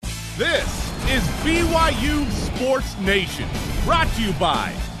This is BYU Sports Nation, brought to you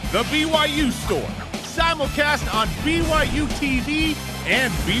by The BYU Store, simulcast on BYU TV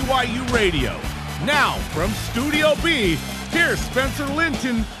and BYU Radio. Now, from Studio B, here's Spencer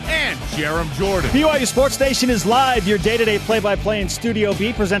Linton and Jerem Jordan. BYU Sports Nation is live, your day-to-day play-by-play in Studio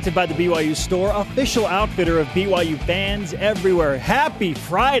B, presented by the BYU Store, official outfitter of BYU fans everywhere. Happy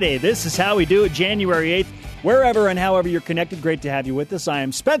Friday. This is how we do it, January 8th. Wherever and however you're connected, great to have you with us. I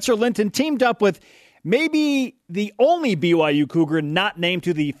am Spencer Linton, teamed up with maybe the only BYU Cougar not named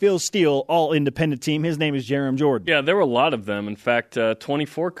to the Phil Steele All-Independent team. His name is Jerem Jordan. Yeah, there were a lot of them. In fact,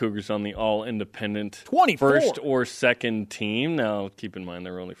 24 Cougars on the All-Independent 24. first or second team. Now, keep in mind,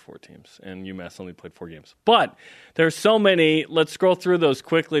 there were only 4 teams, and UMass only played 4 games. But there's so many. Let's scroll through those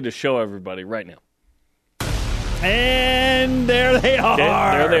quickly to show everybody right now. And there they are.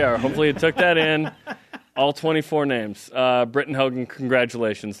 Okay, there they are. Hopefully you took that in. All 24 names. Britton Hogan,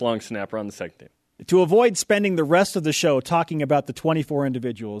 congratulations. Long snapper on the second team. To avoid spending the rest of the show talking about the 24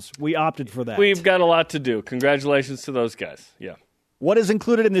 individuals, we opted for that. We've got a lot to do. Congratulations to those guys. Yeah. What is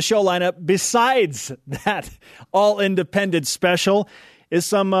included in the show lineup besides that all-independent special is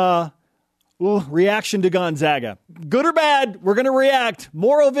some reaction to Gonzaga. Good or bad, we're going to react.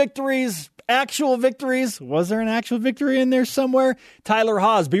 Moral victories, actual victories. Was there an actual victory in there somewhere? Tyler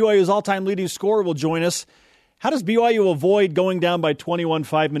Haws, BYU's all-time leading scorer, will join us. How does BYU avoid going down by 21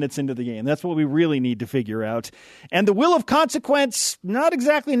 5 minutes into the game? That's what we really need to figure out. And the will of consequence, not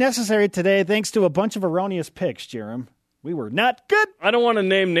exactly necessary today, thanks to a bunch of erroneous picks, Jerem. We were not good. I don't want to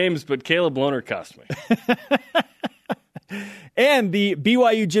name names, but Caleb Lohner cost me. And the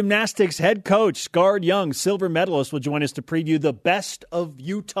BYU Gymnastics head coach, Guard Young, silver medalist, will join us to preview the Best of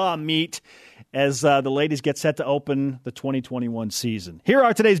Utah meet as the ladies get set to open the 2021 season. Here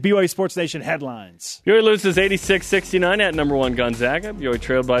are today's BYU Sports Nation headlines. BYU loses 86-69 at number 1 Gonzaga. BYU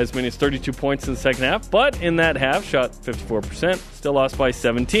trailed by as many as 32 points in the second half, but in that half, shot 54%, still lost by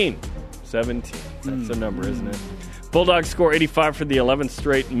 17. 17. That's a number, isn't it? Bulldogs score 85 for the 11th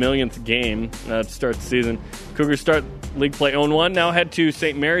straight millionth game to start the season. Cougars start league play 0-1. Now head to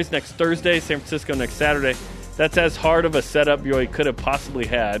St. Mary's next Thursday, San Francisco next Saturday. That's as hard of a setup BYU could have possibly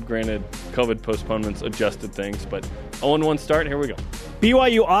had. Granted, COVID postponements adjusted things, but 0-1 start, here we go.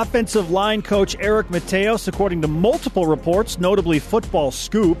 BYU offensive line coach Eric Mateos, according to multiple reports, notably Football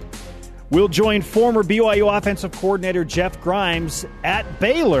Scoop, will join former BYU offensive coordinator Jeff Grimes at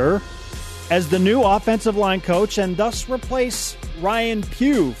Baylor as the new offensive line coach and thus replace Ryan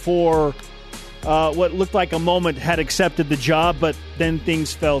Pugh for what looked like a moment had accepted the job, but then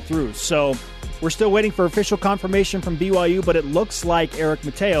things fell through. So we're still waiting for official confirmation from BYU, but it looks like Eric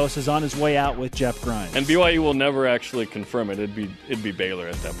Mateos is on his way out with Jeff Grimes. And BYU will never actually confirm it. It'd be Baylor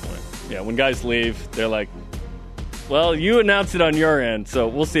at that point. Yeah, when guys leave, they're like, well, you announced it on your end, so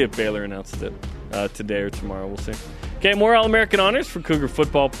we'll see if Baylor announced it today or tomorrow. We'll see. Okay, more All-American honors for Cougar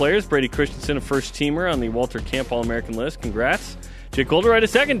football players. Brady Christensen, a first-teamer on the Walter Camp All-American list. Congrats. Jake Oldroyd, a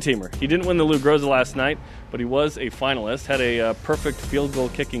second-teamer. He didn't win the Lou Groza last night, but he was a finalist. Had a perfect field goal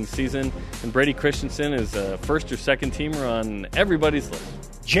kicking season. And Brady Christensen is a first- or second-teamer on everybody's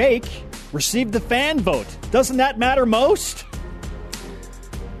list. Jake received the fan vote. Doesn't that matter most?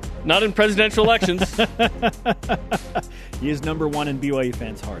 Not in presidential elections. He is number 1 in BYU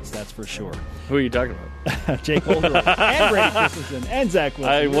fans' hearts, that's for sure. Who are you talking about? Jake Oldroyd and Brady Christensen and Zach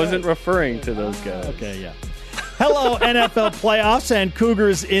Wilson. I wasn't referring to those guys. Okay, yeah. Hello, NFL playoffs and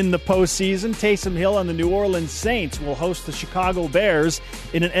Cougars in the postseason. Taysom Hill and the New Orleans Saints will host the Chicago Bears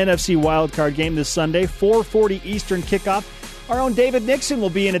in an NFC wildcard game this Sunday, 4:40 Eastern kickoff. Our own David Nixon will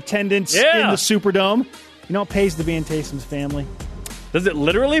be in attendance in the Superdome. You know, it pays to be in Taysom's family. Does it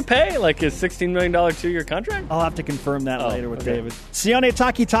literally pay? Like his $16 million 2-year contract? I'll have to confirm that later with David. Sione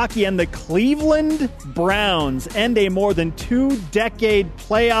Takitaki and the Cleveland Browns end a more than 2-decade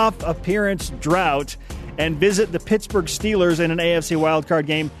playoff appearance drought and visit the Pittsburgh Steelers in an AFC wildcard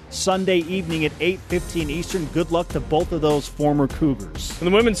game Sunday evening at 8:15 Eastern. Good luck to both of those former Cougars. And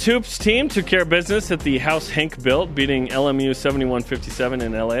the women's hoops team took care of business at the house Hank built, beating LMU 71-57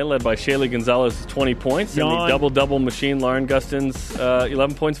 in L.A., led by Shaylee Gonzalez 20 points and the double-double machine, Lauren Gustin's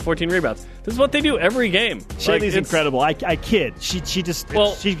 11 points, 14 rebounds. This is what they do every game. Shaylee's incredible. I kid. She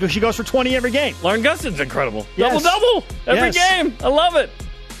goes for 20 every game. Lauren Gustin's incredible. Yes. Double-double every game.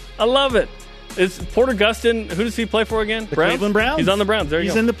 I love it. Is Porter Gustin, who does he play for again? The Cleveland Browns. He's on the Browns. There you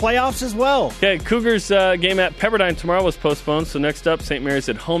go. He's in the playoffs as well. Okay, Cougars game at Pepperdine tomorrow was postponed, so next up, St. Mary's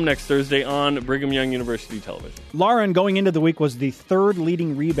at home next Thursday on Brigham Young University television. Lauren, going into the week, was the 3rd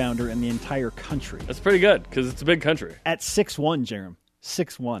leading rebounder in the entire country. That's pretty good, because it's a big country. At 6'1", Jerem.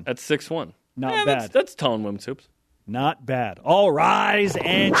 6'1". At 6'1". Not bad. That's tall in women's hoops. Not bad. All rise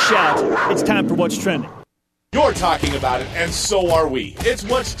and shout. It's time for What's Trending. You're talking about it, and so are we. It's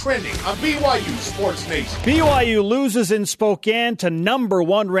What's Trending on BYU Sports Nation. BYU loses in Spokane to number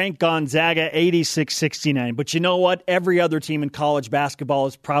 1 ranked Gonzaga, 86-69. But you know what? Every other team in college basketball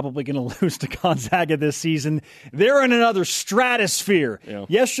is probably going to lose to Gonzaga this season. They're in another stratosphere. Yeah.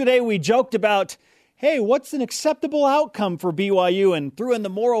 Yesterday we joked about, hey, what's an acceptable outcome for BYU, and threw in the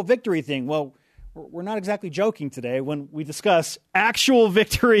moral victory thing. Well, we're not exactly joking today when we discuss actual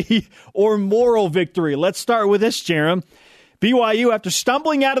victory or moral victory. Let's start with this, Jerem. BYU, after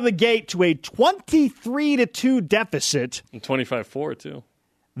stumbling out of the gate to a 23-2 deficit. And 25-4, too.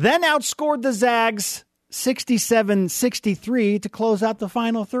 Then outscored the Zags 67-63 to close out the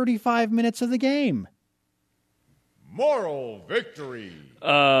final 35 minutes of the game. Moral victory.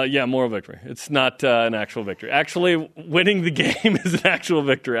 Moral victory. It's not an actual victory. Actually, winning the game is an actual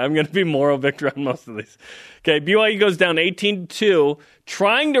victory. I'm going to be moral victory on most of these. Okay, BYU goes down 18-2,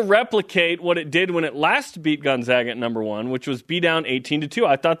 trying to replicate what it did when it last beat Gonzaga at number 1, which was be down 18-2.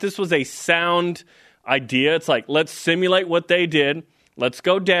 I thought this was a sound idea. It's like, let's simulate what they did. Let's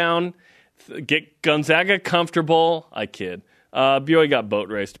go down, get Gonzaga comfortable. I kid. BYU got boat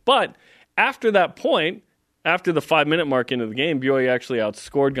raced. But after that point, after the 5-minute mark into the game, BYU actually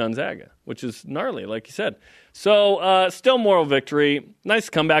outscored Gonzaga, which is gnarly, like you said. So, still moral victory.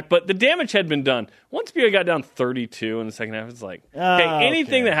 Nice comeback, but the damage had been done. Once BYU got down 32 in the second half, it's like,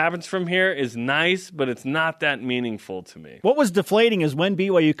 anything that happens from here is nice, but it's not that meaningful to me. What was deflating is when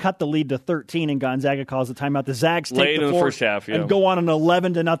BYU cut the lead to 13 and Gonzaga calls the timeout. The Zags take late the in the first half, and go on an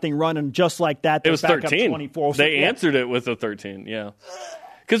 11-0 run, and just like that, it was back 13. Up 24. They answered it with a 13, yeah.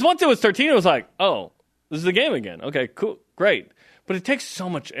 Because once it was 13, it was like, oh, this is the game again. Okay, cool, great. But it takes so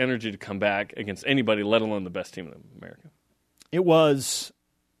much energy to come back against anybody, let alone the best team in America. It was,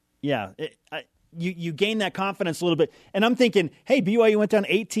 yeah. You gain that confidence a little bit. And I'm thinking, hey, BYU went down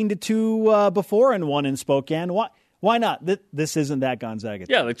 18-2 before and won in Spokane. Why not? This isn't that Gonzaga.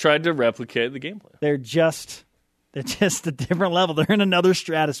 Yeah, they tried to replicate the game plan. They're just a different level. They're in another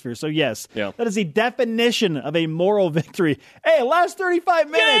stratosphere. So, yes, That is the definition of a moral victory. Hey, last 35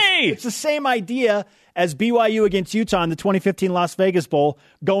 minutes. Yay! It's the same idea as BYU against Utah in the 2015 Las Vegas Bowl,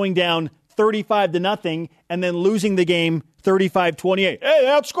 going down 35-0 and then losing the game 35-28. Hey, they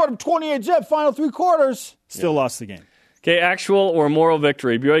outscored them 28-0 final 3 quarters. Still lost the game. Okay, actual or moral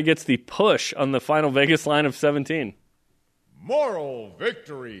victory. BYU gets the push on the final Vegas line of 17. Moral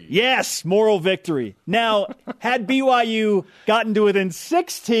victory. Yes, moral victory. Now, had BYU gotten to within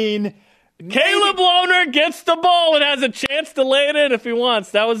 16, Caleb Lohner gets the ball and has a chance to lay it in if he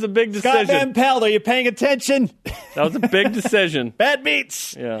wants. That was a big decision. Scott Van Pelt, are you paying attention? That was a big decision. Bad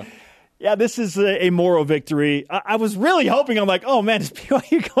beats. Yeah. Yeah, this is a moral victory. I was really hoping, I'm like, oh man, is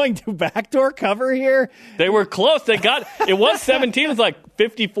BYU going to backdoor cover here? They were close. It was 17. It was like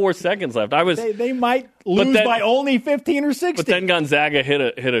 54 seconds left. They might lose by only 15 or 16. But then Gonzaga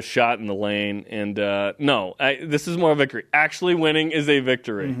hit a shot in the lane, and this is moral victory. Actually winning is a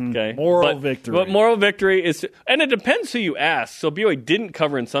victory. Mm-hmm. Okay, moral victory. But moral victory is, and it depends who you ask. So BYU didn't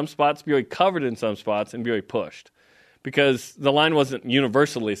cover in some spots. BYU covered in some spots, and BYU pushed. Because the line wasn't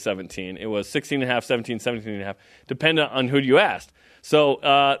universally 17. It was 16.5, 17, 17.5, dependent on who you asked. So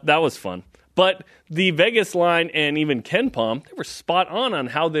that was fun. But the Vegas line and even KenPom, they were spot on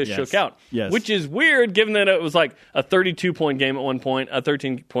how this shook out. Yes. Which is weird given that it was like a 32-point game at one point, a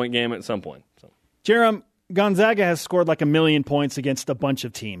 13-point game at some point. So. Jerem, Gonzaga has scored like 1 million points against a bunch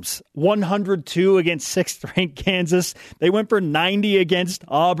of teams. 102 against 6th-ranked Kansas. They went for 90 against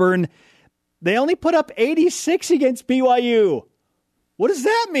Auburn. They only put up 86 against BYU. What does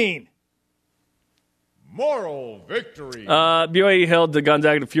that mean? Moral victory. BYU held the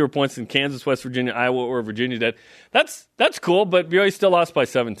Gonzaga to fewer points than Kansas, West Virginia, Iowa, or Virginia did. That's cool, but BYU still lost by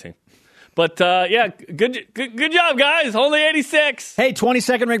 17. But, good job, guys. Only 86. Hey,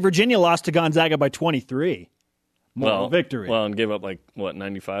 22nd ranked Virginia lost to Gonzaga by 23. Moral victory. Well, and gave up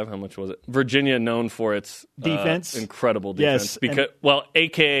 95? How much was it? Virginia known for its defense. Incredible defense. Yes.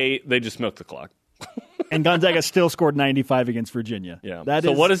 AKA, they just milked the clock. And Gonzaga still scored 95 against Virginia. Yeah.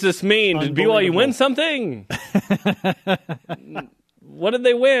 So what does this mean? Did BYU win something? What did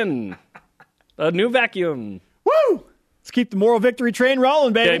they win? A new vacuum. Woo! Let's keep the moral victory train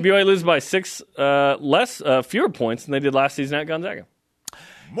rolling, baby. Okay, BYU loses by 6 fewer points than they did last season at Gonzaga.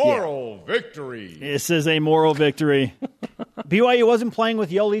 Moral victory. This is a moral victory. BYU wasn't playing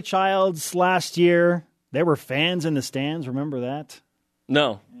with Yoli Childs last year. There were fans in the stands. Remember that?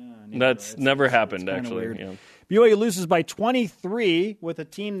 No. That's never happened, actually. Yeah. BYU loses by 23 with a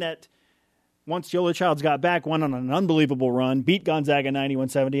team that once Yola Childs got back, went on an unbelievable run, beat Gonzaga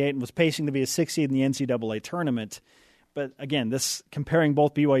 91-78, and was pacing to be a 6th seed in the NCAA tournament. But again, this comparing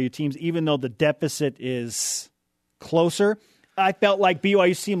both BYU teams, even though the deficit is closer, I felt like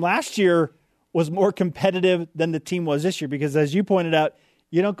BYU's team last year was more competitive than the team was this year because, as you pointed out,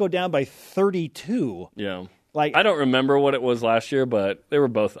 you don't go down by 32. Yeah. Like, I don't remember what it was last year, but they were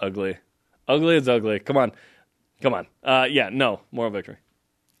both ugly. Ugly is ugly. Come on. Moral victory.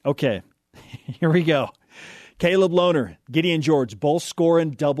 Okay, here we go. Caleb Lohner, Gideon George, both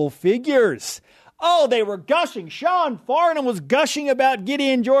scoring double figures. Oh, they were gushing. Sean Farnham was gushing about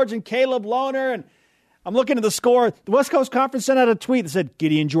Gideon George and Caleb Lohner, and I'm looking at the score. The West Coast Conference sent out a tweet that said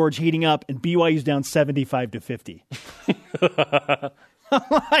Gideon George heating up, and BYU's down 75-50.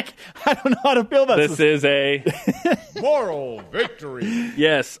 I'm like, I don't know how to feel about this. This is a moral victory.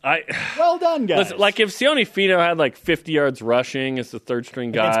 Yes, well done, guys. Listen, like if Sione Fino had like 50 yards rushing as the third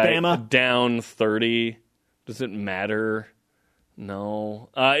string guy, Bama? down 30, does it matter? No.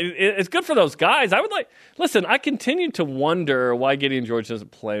 It's good for those guys. I continue to wonder why Gideon George doesn't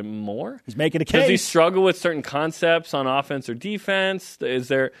play more. He's making a case. Does he struggle with certain concepts on offense or defense? Is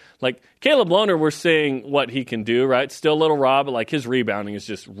there, like, Caleb Lohner, we're seeing what he can do, right? Still a little raw, but, like, his rebounding is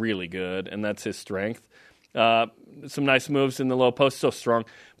just really good, and that's his strength. Some nice moves in the low post, so strong.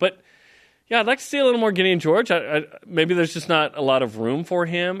 But, yeah, I'd like to see a little more Gideon George. Maybe there's just not a lot of room for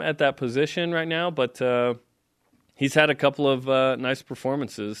him at that position right now, but he's had a couple of nice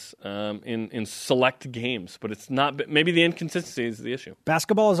performances in select games, but it's not. Maybe the inconsistency is the issue.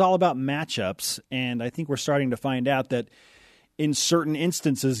 Basketball is all about matchups, and I think we're starting to find out that in certain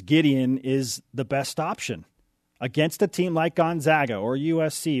instances, Gideon is the best option. Against a team like Gonzaga or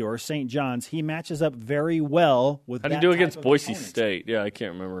USC or St. John's, he matches up very well with. How did he do against Boise State? Yeah, I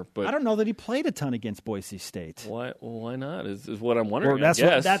can't remember, but I don't know that he played a ton against Boise State. Why? Well, why not? Is what I'm wondering. That's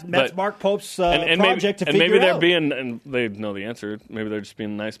Mark Pope's project to figure out. And maybe they're being, and they know the answer. Maybe they're just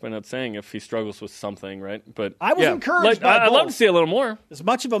being nice by not saying if he struggles with something, right? But I was encouraged. I'd love to see a little more. As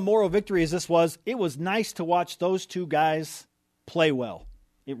much of a moral victory as this was, it was nice to watch those two guys play well.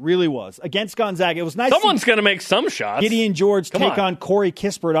 It really was. Against Gonzaga, it was nice. Someone's going to make some shots. Gideon George take on Corey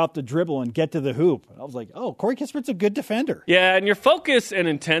Kispert off the dribble and get to the hoop. I was like, oh, Corey Kispert's a good defender. Yeah, and your focus and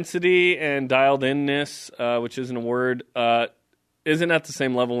intensity and dialed-inness, which isn't a word, isn't at the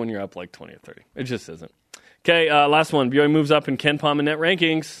same level when you're up like 20 or 30. It just isn't. Okay, last one. BYU moves up in Ken Pom and net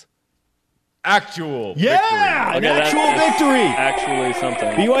rankings. Actual victory. An actual victory. Actually something.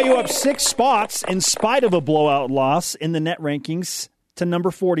 BYU up 6 spots in spite of a blowout loss in the net rankings to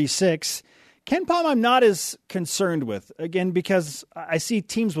number 46. Ken Pom I'm not as concerned with, again, because I see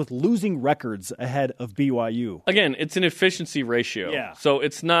teams with losing records ahead of BYU. Again, it's an efficiency ratio. Yeah. So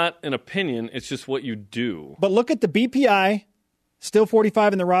it's not an opinion, it's just what you do. But look at the BPI, still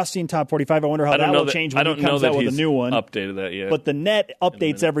 45 in the Rothstein top 45. I wonder how that will change when he comes out with a new one. Updated that yet. But the net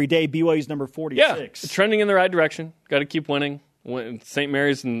updates every day. BYU's number 46. Yeah, trending in the right direction. Got to keep winning. St.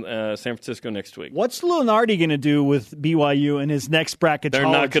 Mary's and San Francisco next week. What's Lunardi going to do with BYU in his next bracketology? They're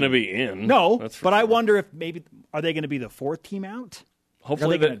not going to be in. No, but sure. I wonder if maybe are they going to be the 4th team out?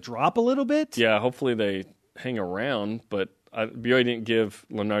 Hopefully are they going to drop a little bit? Yeah, hopefully they hang around, but BYU didn't give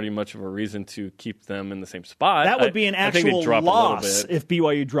Lunardi much of a reason to keep them in the same spot. That would be an actual loss if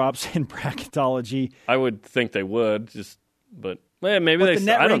BYU drops in bracketology. I would think they would, but maybe the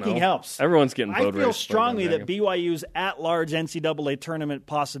net ranking helps. Everyone's getting boat raced. I feel strongly that BYU's at-large NCAA tournament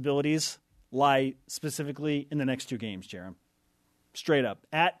possibilities lie specifically in the next 2 games, Jerem. Straight up.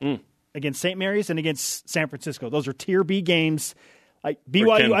 Against St. Mary's and against San Francisco. Those are Tier B games.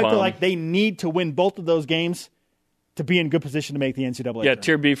 BYU, I feel like they need to win both of those games to be in good position to make the NCAA tournament.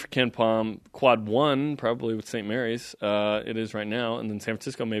 Tier B for Ken Pom. Quad 1 probably with St. Mary's. It is right now. And then San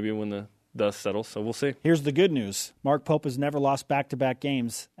Francisco maybe when the dust settles, so we'll see. Here's the good news. Mark Pope has never lost back-to-back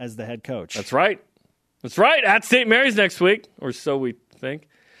games as the head coach. That's right. At St. Mary's next week, or so we think.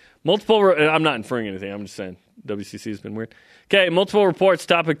 I'm not inferring anything. I'm just saying WCC has been weird. Okay, multiple reports.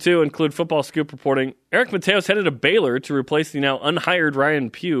 Topic 2 include Football Scoop reporting Eric Mateos headed to Baylor to replace the now unhired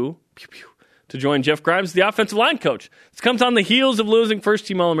Ryan Pugh. To join Jeff Grimes, the offensive line coach. This comes on the heels of losing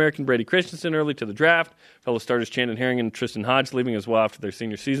first-team All-American Brady Christensen early to the draft. Fellow starters Chandon Herring and Tristan Hodge leaving as well after their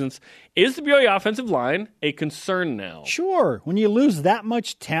senior seasons. Is the BYU offensive line a concern now? Sure. When you lose that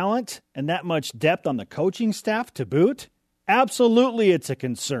much talent and that much depth on the coaching staff to boot, absolutely it's a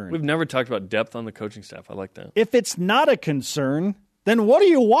concern. We've never talked about depth on the coaching staff. I like that. If it's not a concern, then what are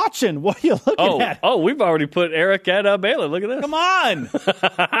you watching? What are you looking at? Oh, we've already put Eric at Baylor. Look at this. Come on.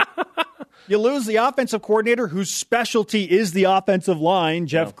 You lose the offensive coordinator whose specialty is the offensive line,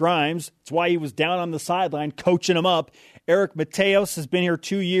 Jeff Grimes. That's why he was down on the sideline coaching him up. Eric Mateos has been here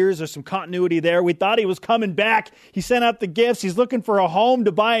 2 years. There's some continuity there. We thought he was coming back. He sent out the gifts. He's looking for a home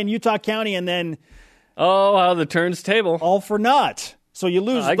to buy in Utah County, and then how the turns table. All for naught. So you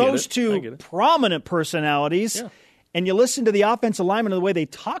lose those two prominent personalities, and you listen to the offensive linemen and the way they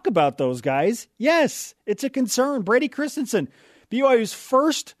talk about those guys. Yes, it's a concern. Brady Christensen, BYU's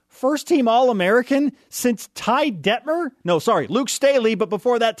first-team All-American since Ty Detmer. No, sorry, Luke Staley, but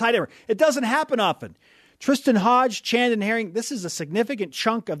before that, Ty Detmer. It doesn't happen often. Tristan Hodge, Chandon Herring, this is a significant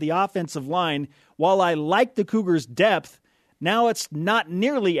chunk of the offensive line. While I like the Cougars' depth, now it's not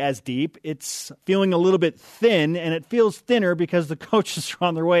nearly as deep. It's feeling a little bit thin, and it feels thinner because the coaches are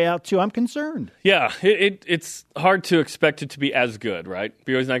on their way out, too. I'm concerned. Yeah, it's hard to expect it to be as good, right?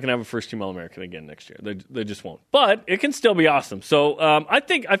 BYU's not going to have a first-team All-American again next year. They just won't. But it can still be awesome. So I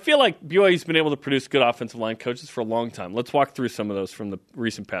feel like BYU's been able to produce good offensive line coaches for a long time. Let's walk through some of those from the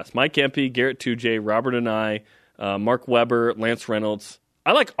recent past. Mike Empey, Garrett Tujay, Robert Anai, Mark Weber, Lance Reynolds.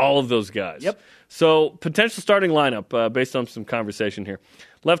 I like all of those guys. Yep. So, potential starting lineup based on some conversation here.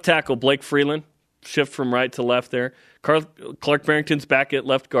 Left tackle, Blake Freeland. Shift from right to left there. Clark Barrington's back at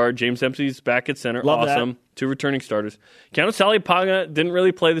left guard. James Dempsey's back at center. Love awesome. That. 2 returning starters. Keanu Saliapaga didn't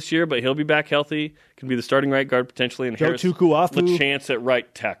really play this year, but he'll be back healthy. Can be the starting right guard potentially. And Joe Tukuafu. chance at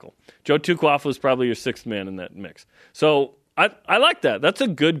right tackle. Joe Tukuafu is probably your 6th man in that mix. So, I like that. That's a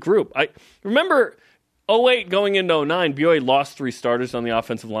good group. I remember 2008 going into 2009, BYU lost 3 starters on the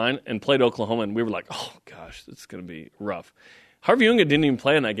offensive line and played Oklahoma, and we were like, oh, gosh, this is going to be rough. Harvey Unga didn't even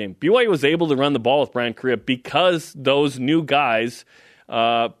play in that game. BYU was able to run the ball with Brian Correa because those new guys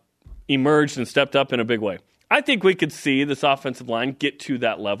emerged and stepped up in a big way. I think we could see this offensive line get to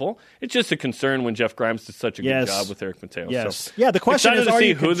that level. It's just a concern when Jeff Grimes did such a good job with Eric Mateos. Yes. So, the question is, to are see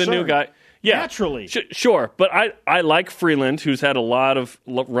you who concerned? the new guy? Yeah, naturally. Sure, but I like Freeland, who's had a lot of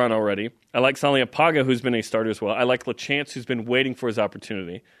run already. I like Saliapaga, who's been a starter as well. I like LaChance, who's been waiting for his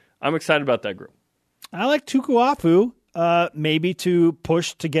opportunity. I'm excited about that group. I like Tukuafu, maybe to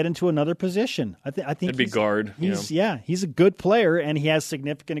push to get into another position. I think it'd be guard. He's a good player, and he has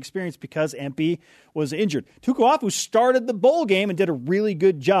significant experience because Empey was injured. Tukuafu started the bowl game and did a really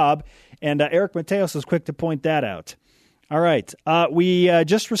good job, and Eric Mateos is quick to point that out. All right. We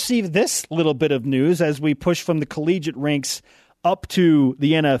just received this little bit of news as we push from the collegiate ranks up to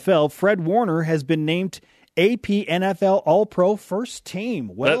the NFL. Fred Warner has been named AP NFL All-Pro First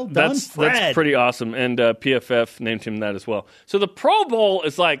Team. Well done, Fred. That's pretty awesome, and PFF named him that as well. So the Pro Bowl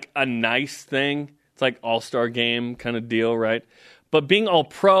is like a nice thing. It's like All-Star game kind of deal, right? But being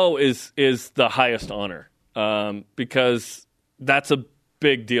All-Pro is the highest honor because that's a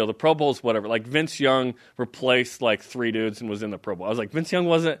big deal. The Pro Bowl is whatever. Like Vince Young replaced like 3 dudes and was in the Pro Bowl. I was like, Vince Young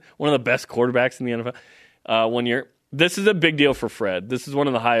wasn't one of the best quarterbacks in the NFL one year. This is a big deal for Fred. This is one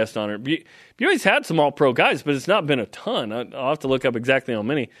of the highest honor. BYU's had some All-Pro guys, but it's not been a ton. I'll have to look up exactly how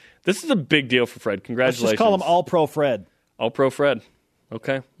many. This is a big deal for Fred. Congratulations. Let's just call him All-Pro Fred. All-Pro Fred.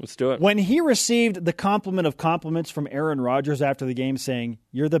 Okay, let's do it. When he received the compliment of compliments from Aaron Rodgers after the game saying,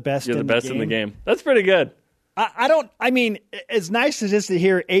 you're the best in the game. That's pretty good. As nice as it is to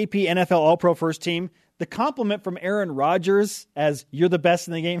hear AP NFL All-Pro First Team, the compliment from Aaron Rodgers as you're the best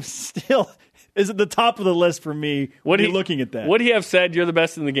in the game still is at the top of the list for me looking at that. Would he have said you're the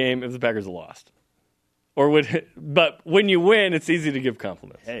best in the game if the Packers lost? But when you win, it's easy to give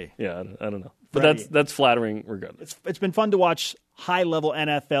compliments. Hey. Yeah, I don't know. But that's flattering regardless. It's been fun to watch high-level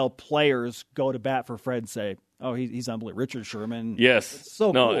NFL players go to bat for Fred and say, oh, he's unbelievable. Richard Sherman. Yes. It's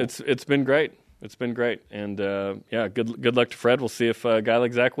so cool. It's been great. It's been great. And, good luck to Fred. We'll see if a guy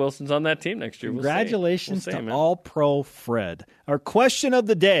like Zach Wilson's on that team next year. Congratulations to All-Pro Fred. Our question of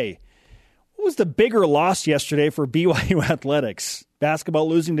the day. What was the bigger loss yesterday for BYU Athletics? Basketball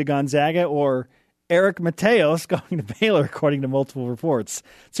losing to Gonzaga or Eric Mateos going to Baylor, according to multiple reports?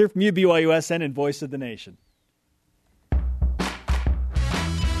 Let's hear from you, BYUSN and Voice of the Nation.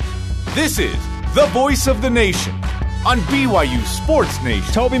 This is the Voice of the Nation on BYU Sports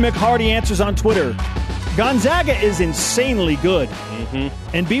Nation. Toby McHardy answers on Twitter. Gonzaga is insanely good,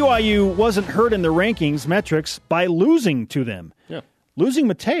 and BYU wasn't hurt in the rankings metrics by losing to them. Yeah. Losing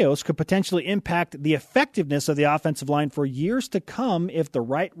Mateos could potentially impact the effectiveness of the offensive line for years to come if the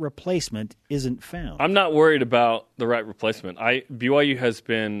right replacement isn't found. I'm not worried about the right replacement. BYU has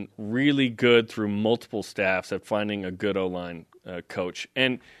been really good through multiple staffs at finding a good O-line coach.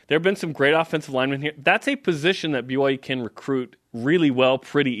 And there have been some great offensive linemen here. That's a position that BYU can recruit really well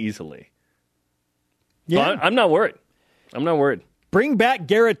pretty easily. Yeah. So I'm not worried. Bring back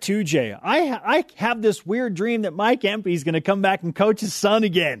Garrett Tujague. I have this weird dream that Mike Empey is going to come back and coach his son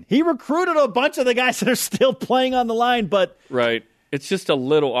again. He recruited a bunch of the guys that are still playing on the line, but right. It's just a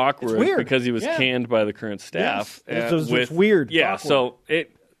little awkward because he was yeah. canned by the current staff. Yes. It's weird. Yeah, so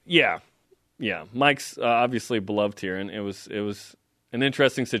Mike's obviously beloved here, and it was an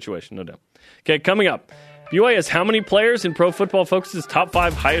interesting situation, no doubt. Okay, coming up. BYU has how many players in Pro Football Focus's top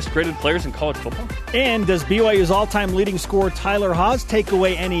 5 highest graded players in college football? And does BYU's all-time leading scorer Tyler Haws take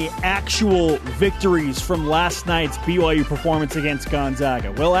away any actual victories from last night's BYU performance against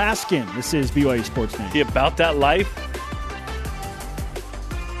Gonzaga? We'll ask him. This is BYU Sports Nation. Is he about that life?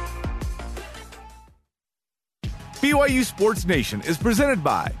 BYU Sports Nation is presented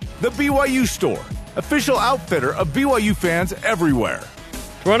by The BYU Store, official outfitter of BYU fans everywhere.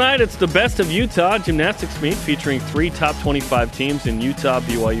 Tomorrow night, it's the Best of Utah gymnastics meet featuring 3 top 25 teams in Utah,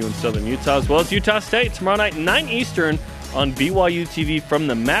 BYU, and Southern Utah, as well as Utah State. Tomorrow night, 9 Eastern on BYU TV from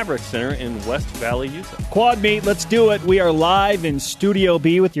the Maverick Center in West Valley, Utah. Quad meet, let's do it. We are live in Studio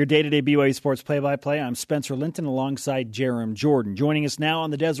B with your day-to-day BYU Sports play-by-play. I'm Spencer Linton alongside Jerem Jordan. Joining us now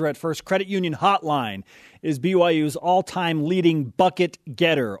on the Deseret First Credit Union Hotline is BYU's all-time leading bucket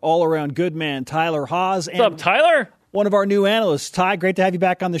getter, all-around good man, Tyler Haws. What's up, Tyler? One of our new analysts. Ty, great to have you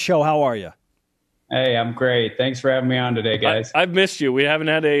back on the show. How are you? Hey, I'm great. Thanks for having me on today, guys. I've missed you. We haven't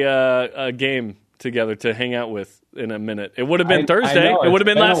had a game together to hang out with in a minute. It would have been Thursday. It would have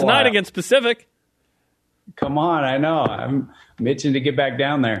been last night against Pacific. Come on, I know. I'm itching to get back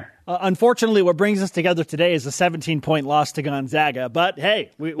down there. Unfortunately, what brings us together today is a 17-point loss to Gonzaga. But, hey,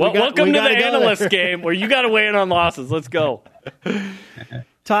 welcome to the analyst game where you got to weigh in on losses. Let's go.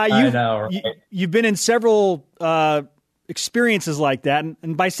 Ty, you've been in several experiences like that.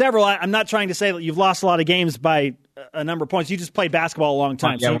 And by several, I'm not trying to say that you've lost a lot of games by a number of points. You just played basketball a long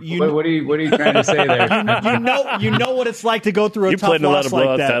time. Yeah, so what are you trying to say there? you know what it's like to go through a tough loss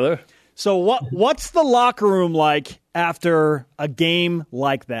like that. Tyler. So what's the locker room like after a game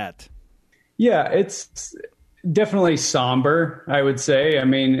like that? Yeah, it's definitely somber, I would say. I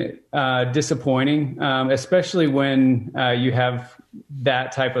mean, disappointing, especially when you have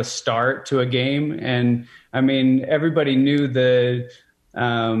that type of start to a game. And I mean, everybody knew the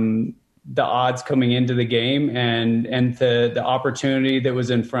odds coming into the game and the opportunity that was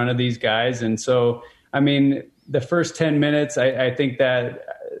in front of these guys. And so, I mean, the first 10 minutes, I think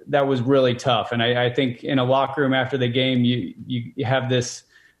that was really tough. And I think in a locker room after the game, you have this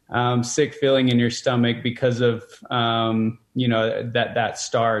sick feeling in your stomach because of, that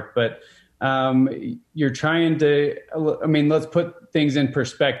start. But you're trying to, let's put things in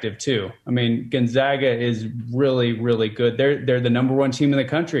perspective too. I mean, Gonzaga is really, really good. They're the number 1 team in the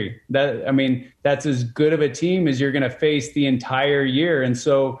country. That's as good of a team as you're going to face the entire year. And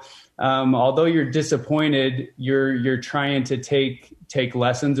so, although you're disappointed, you're trying to take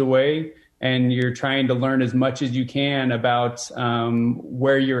lessons away, and you're trying to learn as much as you can about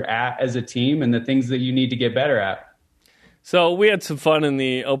where you're at as a team and the things that you need to get better at. So we had some fun in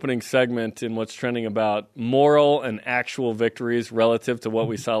the opening segment in what's trending about moral and actual victories relative to what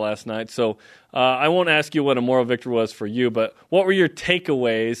we saw last night. So I won't ask you what a moral victory was for you, but what were your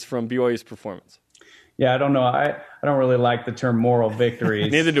takeaways from BYU's performance? Yeah, I don't know. I don't really like the term moral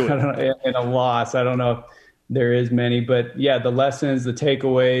victories. Neither do we. In a loss, I don't know if there is many. But, yeah, the lessons, the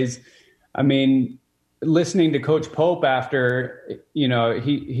takeaways. I mean, listening to Coach Pope after,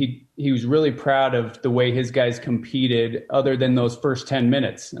 he was really proud of the way his guys competed other than those first 10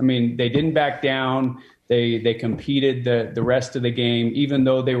 minutes. I mean, they didn't back down. They competed the rest of the game, even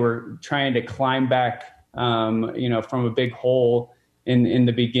though they were trying to climb back, from a big hole in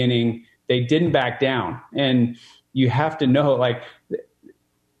the beginning. They didn't back down. And you have to know,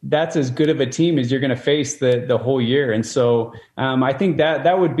 that's as good of a team as you're going to face the whole year. And so I think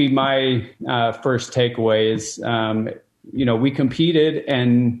that would be my first takeaway is, we competed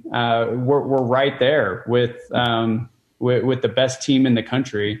and we're right there with the best team in the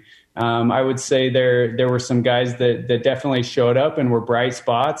country. I would say there were some guys that definitely showed up and were bright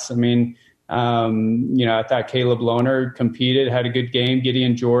spots. I mean, I thought Caleb Lohner competed, had a good game.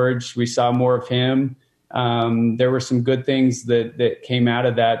 Gideon George, we saw more of him. There were some good things that came out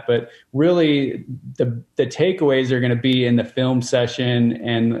of that, but really the takeaways are going to be in the film session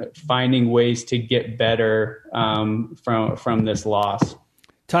and finding ways to get better from this loss.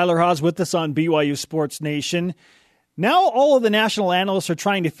 Tyler Haws with us on BYU Sports Nation. Now all of the national analysts are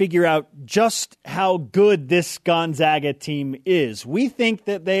trying to figure out just how good this Gonzaga team is. We think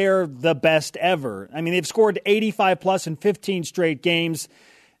that they are the best ever. I mean, they've scored 85-plus in 15 straight games.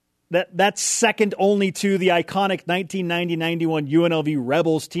 That's second only to the iconic 1990-91 UNLV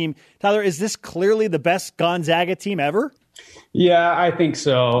Rebels team. Tyler, is this clearly the best Gonzaga team ever? Yeah, I think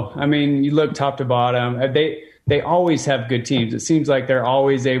so. I mean, you look top to bottom. They always have good teams. It seems like they're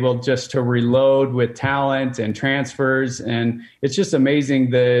always able just to reload with talent and transfers, and it's just amazing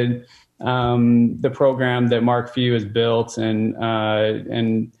the program that Mark Few has built and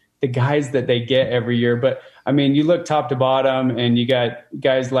the guys that they get every year. But I mean, you look top to bottom, and you got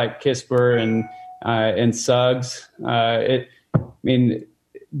guys like Kisper and Suggs.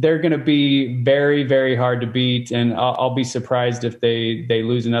 They're going to be very, very hard to beat, and I'll be surprised if they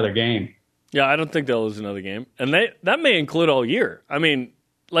lose another game. Yeah, I don't think they'll lose another game. And that may include all year. I mean,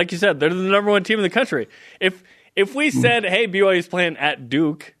 like you said, they're the number one team in the country. If we said, hey, BYU's playing at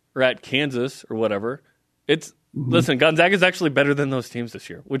Duke or at Kansas or whatever, listen, Gonzaga's actually better than those teams this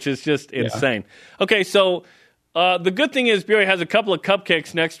year, which is just insane. Yeah. Okay, so the good thing is BYU has a couple of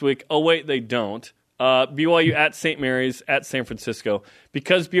cupcakes next week. Oh, wait, they don't. BYU at St. Mary's, at San Francisco.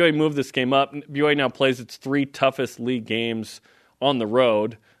 Because BYU moved this game up, BYU now plays its 3 toughest league games on the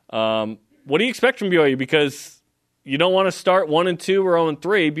road. What do you expect from BYU? Because you don't want to start 1-2 or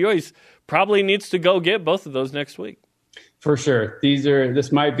 0-3. BYU probably needs to go get both of those next week. For sure.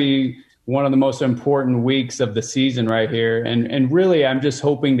 This might be one of the most important weeks of the season right here. And really, I'm just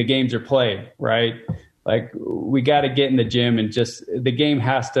hoping the games are played, right? Like, we got to get in the gym and just the game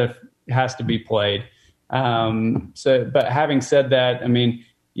has to be played. But having said that, I mean,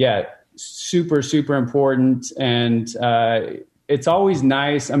 yeah, super, super important. And it's always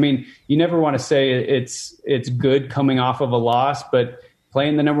nice. I mean, you never want to say it's good coming off of a loss, but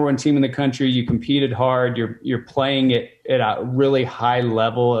playing the number one team in the country, you competed hard. You're playing it at a really high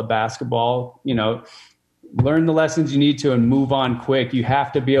level of basketball. You know, learn the lessons you need to and move on quick. You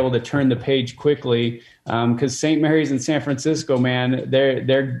have to be able to turn the page quickly because St. Mary's and San Francisco, man,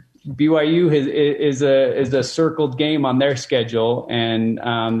 they're BYU is a circled game on their schedule, and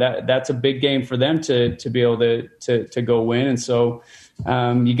that's a big game for them to be able to go win. And so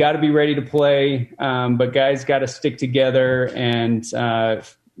you got to be ready to play, but guys got to stick together and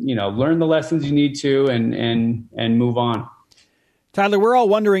learn the lessons you need to and move on. Tyler, we're all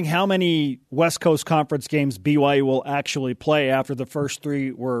wondering how many West Coast Conference games BYU will actually play after the first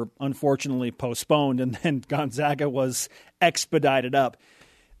 3 were unfortunately postponed, and then Gonzaga was expedited up.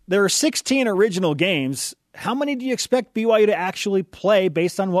 There are 16 original games. How many do you expect BYU to actually play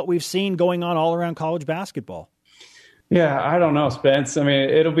based on what we've seen going on all around college basketball? Yeah, I don't know, Spence. I mean,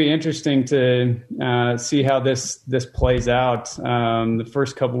 it'll be interesting to see how this plays out. The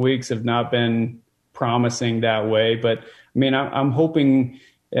first couple of weeks have not been promising that way, but I mean, I'm hoping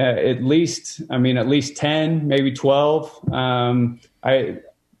at least 10, maybe 12.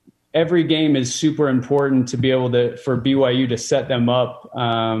 Every game is super important to be able for BYU to set them up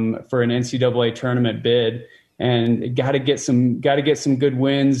for an NCAA tournament bid, and got to get some good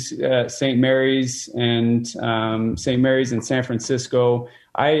wins. St. Mary's and San Francisco.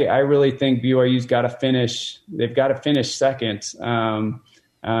 I really think BYU's got to finish. They've got to finish second to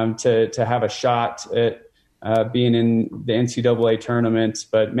have a shot at being in the NCAA tournament.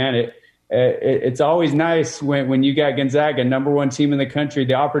 But man, it's always nice when you got Gonzaga, number one team in the country.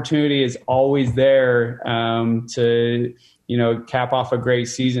 The opportunity is always there to cap off a great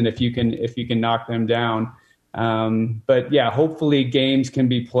season if you can knock them down. But yeah, hopefully games can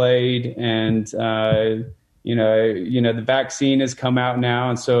be played, and the vaccine has come out now,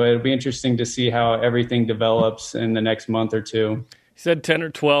 and so it'll be interesting to see how everything develops in the next month or two. He said 10 or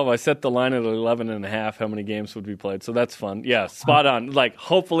 12. I set the line at 11.5, how many games would be played. So that's fun. Yeah, spot on. Like,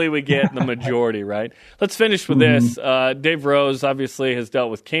 hopefully we get the majority, right? Let's finish with this. Dave Rose obviously has dealt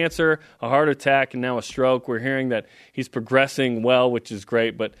with cancer, a heart attack, and now a stroke. We're hearing that he's progressing well, which is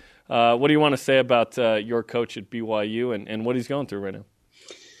great. But what do you want to say about your coach at BYU and what he's going through right now?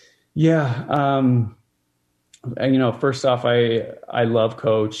 Yeah. First off, I love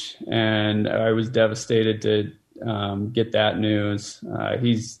Coach, and I was devastated to get that news.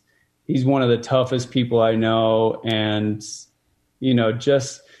 He's one of the toughest people I know, and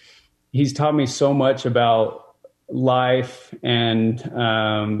he's taught me so much about life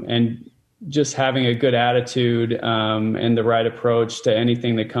and just having a good attitude and the right approach to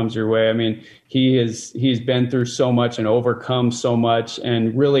anything that comes your way. I mean, he's been through so much and overcome so much,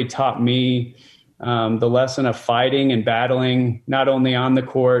 and really taught me the lesson of fighting and battling, not only on the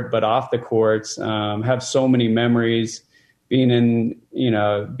court, but off the courts. Have so many memories being in,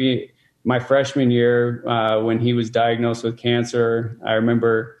 my freshman year when he was diagnosed with cancer. I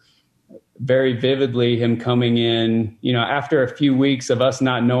remember very vividly him coming in, after a few weeks of us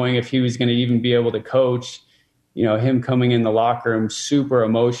not knowing if he was going to even be able to coach, him coming in the locker room, super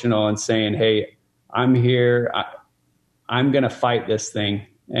emotional and saying, "Hey, I'm here. I'm going to fight this thing."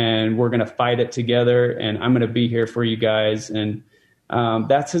 and we're going to fight it together, and I'm going to be here for you guys. And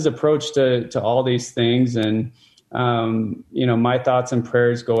that's his approach to all these things. And, my thoughts and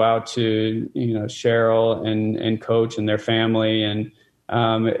prayers go out to, Cheryl and Coach and their family. And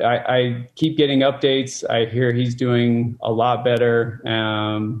I keep getting updates. I hear he's doing a lot better.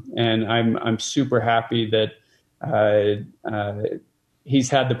 And I'm super happy that he's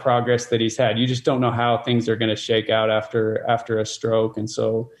had the progress that he's had. You just don't know how things are going to shake out after a stroke. And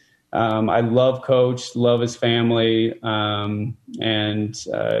so I love Coach, love his family, and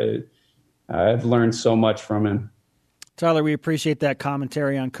I've learned so much from him. Tyler, we appreciate that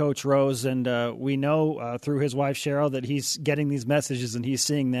commentary on Coach Rose, and we know through his wife, Cheryl, that he's getting these messages and he's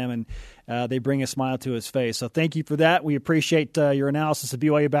seeing them, and they bring a smile to his face. So thank you for that. We appreciate your analysis of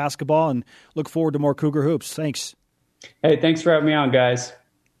BYU basketball and look forward to more Cougar Hoops. Thanks. Hey, thanks for having me on, guys.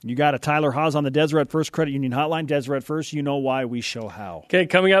 You got it. Tyler Haws on the Deseret First Credit Union Hotline. Deseret First, you know why, we show how. Okay,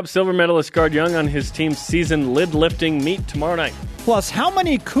 coming up, silver medalist Guard Young on his team's season lid lifting meet tomorrow night. Plus, how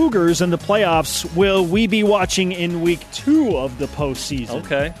many Cougars in the playoffs will we be watching in week 2 of the postseason?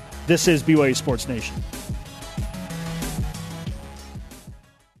 Okay. This is BYU Sports Nation.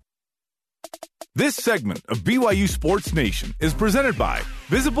 This segment of BYU Sports Nation is presented by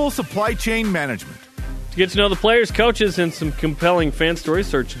Visible Supply Chain Management. To get to know the players, coaches, and some compelling fan stories,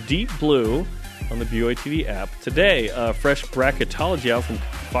 search Deep Blue on the BYU TV app. Today, fresh bracketology out from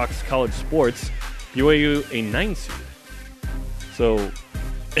Fox College Sports. BYU a 9 seed. So,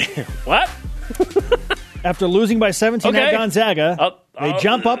 what? After losing by 17 at Gonzaga, they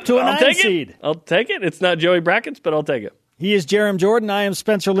jump up to a 9 seed. I'll take it. It's not Joey Brackets, but I'll take it. He is Jerem Jordan. I am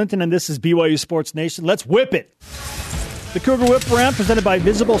Spencer Linton, and this is BYU Sports Nation. Let's whip it. The Cougar Whip Around, presented by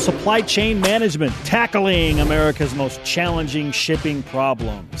Visible Supply Chain Management, tackling America's most challenging shipping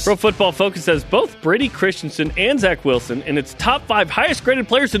problems. Pro Football Focus has both Brady Christensen and Zach Wilson in its top 5 highest-graded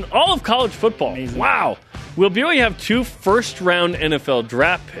players in all of college football. Amazing. Wow. Will BYU have 2 first-round NFL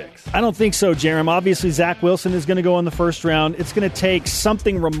draft picks? I don't think so, Jerem. Obviously, Zach Wilson is going to go in the first round. It's going to take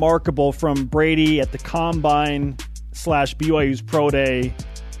something remarkable from Brady at the Combine / BYU's Pro Day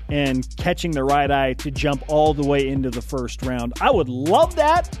and catching the right eye to jump all the way into the first round. I would love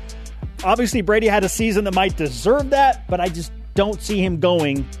that. Obviously, Brady had a season that might deserve that, but I just don't see him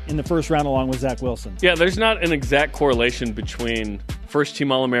going in the first round along with Zach Wilson. Yeah, there's not an exact correlation between first-team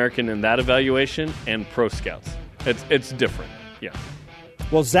All-American and that evaluation and pro scouts. It's different, yeah.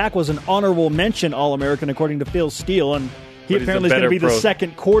 Well, Zach was an honorable mention All-American according to Phil Steele, and he apparently is going to be the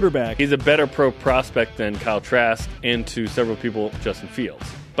second quarterback. He's a better pro prospect than Kyle Trask, and to several people, Justin Fields,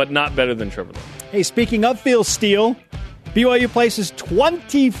 but not better than Trevor Lawrence. Hey, speaking of Phil Steele, BYU places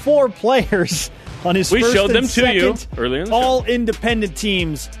 24 players on his first showed them and to second you earlier in the all independent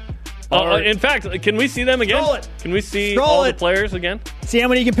teams. In fact, can we see them again? Scroll it. Can we see Scroll all it. the players again? See how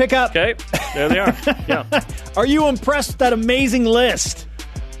many you can pick up. Okay, there they are. Yeah. Are you impressed with that amazing list?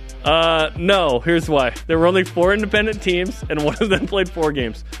 No, here's why. There were only 4 independent teams, and one of them played 4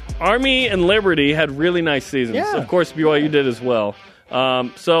 games. Army and Liberty had really nice seasons. Yeah. Of course, BYU did as well.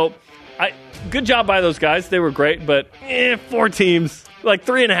 Good job by those guys. They were great, but 4 teams, like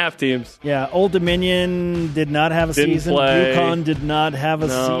 3.5 teams. Yeah, Old Dominion did not have a season. Play. UConn did not have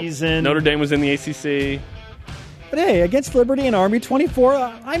a season. Notre Dame was in the ACC. But hey, against Liberty and Army, 24,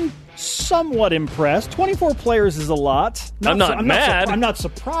 I'm somewhat impressed. 24 players is a lot. I'm not mad. I'm not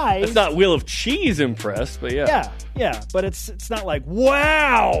surprised. It's not Wheel of Cheese impressed, but yeah. Yeah, but it's not like,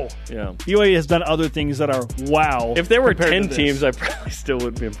 wow. Yeah. BYU has done other things that are wow. If there were 10 teams, I probably still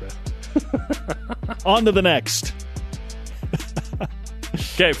wouldn't be impressed. On to the next.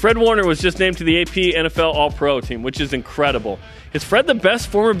 Okay, Fred Warner was just named to the AP NFL All-Pro team, which is incredible. Is Fred the best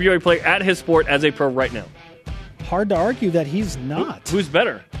former BYU player at his sport as a pro right now? Hard to argue that he's not. Who's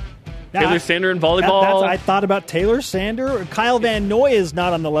better? Taylor Sander in volleyball? I thought about Taylor Sander. Kyle Van Noy is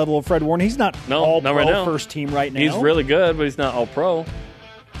not on the level of Fred Warner. He's not all-pro right now. First team right now. He's really good, but he's not all-pro.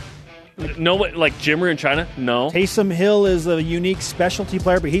 No, like Jimmer in China? No. Taysom Hill is a unique specialty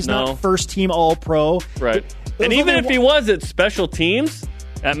player, but he's not first team all-pro. Right. And even if he was at special teams,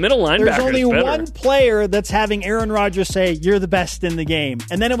 at middle linebacker, there's only one player that's having Aaron Rodgers say, you're the best in the game.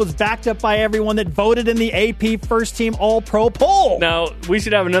 And then it was backed up by everyone that voted in the AP first team all-pro poll. Now, we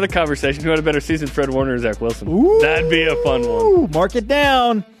should have another conversation. Who had a better season, Fred Warner or Zach Wilson? Ooh, that'd be a fun one. Mark it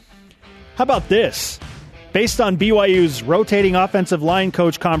down. How about this? Based on BYU's rotating offensive line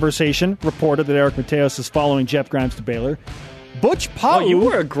coach conversation, reported that Eric Mateos is following Jeff Grimes to Baylor. Butch Pau. Oh, you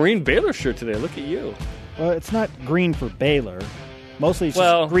wore a green Baylor shirt today. Look at you. Well, it's not green for Baylor. Mostly it's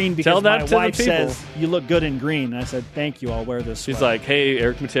just green because my wife says, you look good in green. And I said, thank you, I'll wear this. She's like, hey,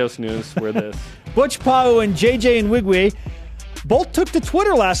 Eric Mateos news, wear this. Butch Pau and JJ Nwigwe both took to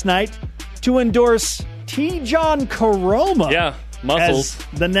Twitter last night to endorse T-John Karoma. Yeah, muscles.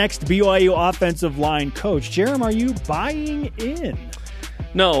 As the next BYU offensive line coach. Jerem, are you buying in?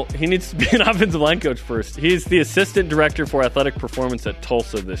 No, he needs to be an offensive line coach first. He's the assistant director for athletic performance at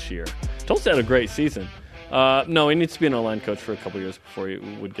Tulsa this year. Tulsa had a great season. No, he needs to be an O-line coach for a couple years before he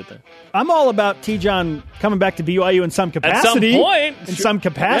would get there. I'm all about T-John coming back to BYU in some capacity. At some point. In some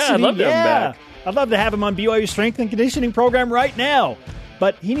capacity. Yeah, I'd love to have him back. I'd love to have him on BYU's strength and conditioning program right now.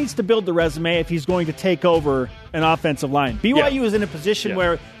 But he needs to build the resume if he's going to take over an offensive line. BYU is in a position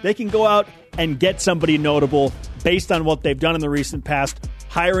where they can go out and get somebody notable based on what they've done in the recent past,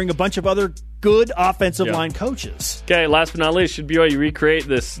 hiring a bunch of other good offensive line coaches. Okay, last but not least, should BYU recreate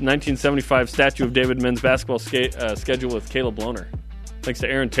this 1975 statue of David men's basketball schedule with Caleb Lohner? Thanks to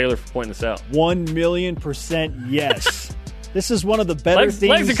Aaron Taylor for pointing this out. 1,000,000% yes. This is one of the better things.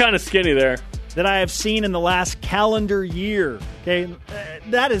 Legs are kind of skinny there. That I have seen in the last calendar year. Okay,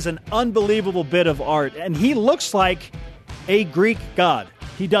 that is an unbelievable bit of art. And he looks like a Greek god.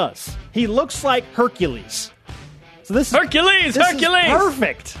 He does. He looks like Hercules. So this Hercules! Is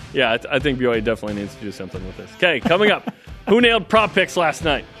perfect. Yeah, I think BYU definitely needs to do something with this. Okay, coming up. Who nailed prop picks last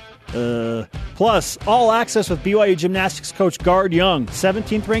night? Plus, all access with BYU gymnastics coach Guard Young,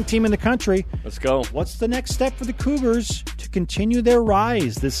 17th ranked team in the country. Let's go. What's the next step for the Cougars to continue their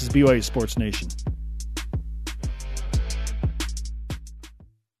rise? This is BYU Sports Nation.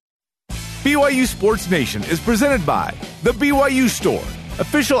 BYU Sports Nation is presented by The BYU Store,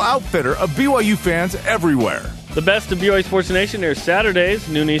 official outfitter of BYU fans everywhere. The best of BYU Sports Nation airs Saturdays,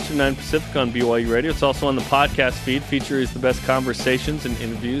 noon Eastern, 9 Pacific on BYU Radio. It's also on the podcast feed. Features the best conversations and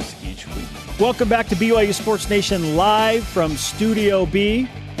interviews each week. Welcome back to BYU Sports Nation live from Studio B.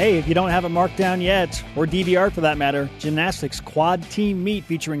 Hey, if you don't have it marked down yet, or DVR for that matter, gymnastics quad team meet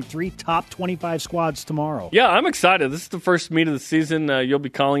featuring 3 top 25 squads tomorrow. Yeah, I'm excited. This is the first meet of the season. You'll be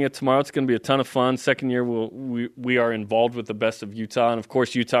calling it tomorrow. It's going to be a ton of fun. Second year, we are involved with the best of Utah. And, of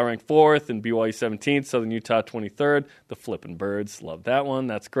course, Utah ranked 4th and BYU 17th, Southern Utah 23rd. The Flippin' Birds, love that one.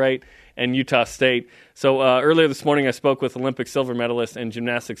 That's great. And Utah State. So earlier this morning, I spoke with Olympic silver medalist and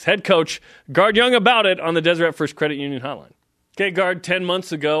gymnastics head coach Guard Young about it on the Deseret First Credit Union hotline. Okay, Guard, 10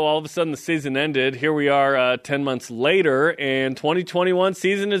 months ago, all of a sudden the season ended. Here we are 10 months later, and 2021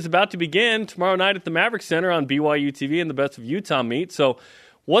 season is about to begin tomorrow night at the Maverick Center on BYU TV and the Best of Utah meet. So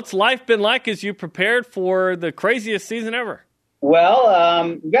what's life been like as you prepared for the craziest season ever?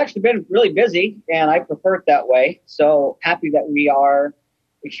 Well, we've actually been really busy, and I prefer it that way. So happy that we are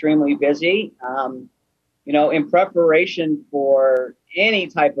extremely busy. In preparation for any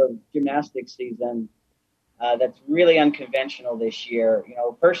type of gymnastics season, that's really unconventional this year.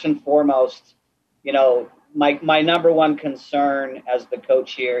 First and foremost, my number one concern as the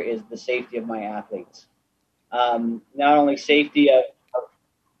coach here is the safety of my athletes. Not only safety of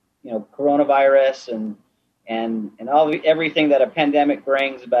coronavirus and everything that a pandemic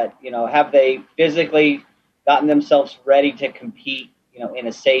brings, but have they physically gotten themselves ready to compete, in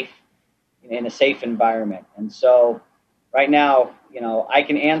a safe environment. And so right now, I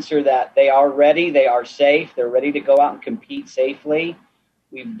can answer that they are ready, they are safe, they're ready to go out and compete safely.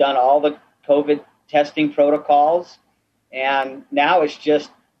 We've done all the COVID testing protocols, and now it's just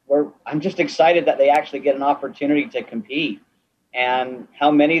I'm just excited that they actually get an opportunity to compete. And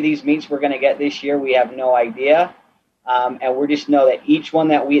how many of these meets we're going to get this year, we have no idea. And we just know that each one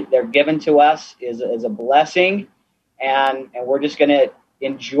that they're given to us is a blessing, and we're just going to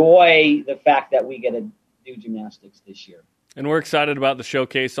enjoy the fact that we get to do gymnastics this year. And we're excited about the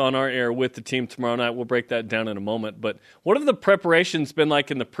showcase on our air with the team tomorrow night. We'll break that down in a moment. But what have the preparations been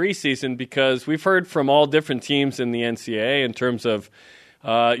like in the preseason? Because we've heard from all different teams in the NCAA in terms of,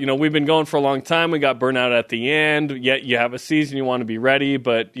 we've been going for a long time. We got burnout at the end. Yet you have a season, you want to be ready,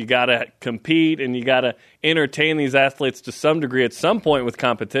 but you got to compete and you got to entertain these athletes to some degree at some point with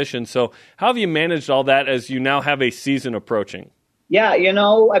competition. So how have you managed all that as you now have a season approaching? Yeah,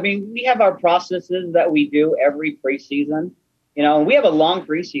 we have our processes that we do every preseason. And we have a long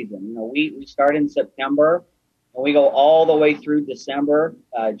preseason. We start in September and we go all the way through December,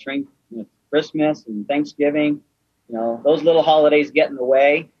 during Christmas and Thanksgiving. Those little holidays get in the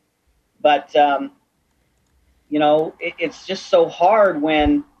way. But, it's just so hard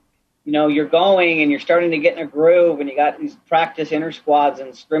when, you're going and you're starting to get in a groove and you got these practice inter squads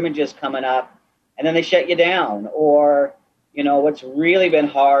and scrimmages coming up and then they shut you down. Or, what's really been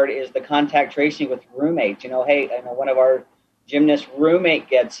hard is the contact tracing with roommates. One of our gymnast roommate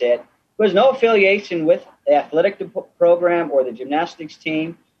gets it, who has no affiliation with the athletic program or the gymnastics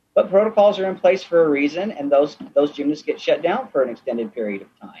team, but protocols are in place for a reason, and those gymnasts get shut down for an extended period of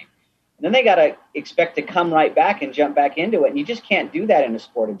time. And then they got to expect to come right back and jump back into it. And you just can't do that in a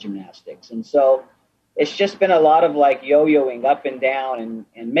sport of gymnastics. And so it's just been a lot of like yo-yoing up and down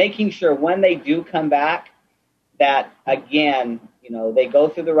and making sure when they do come back that, again, they go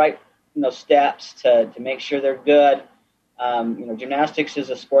through the right, steps to make sure they're good. Gymnastics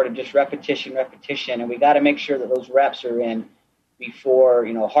is a sport of just repetition, and we got to make sure that those reps are in before,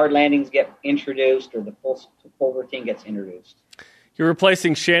 hard landings get introduced or the full routine gets introduced. You're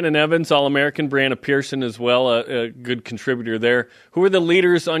replacing Shannon Evans, All-American, Brianna Pearson as well, a good contributor there. Who are the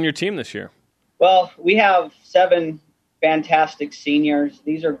leaders on your team this year? Well, we have 7 fantastic seniors.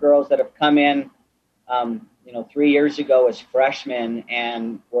 These are girls that have come in, 3 years ago as freshmen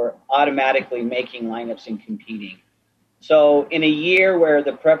and were automatically making lineups and competing. So in a year where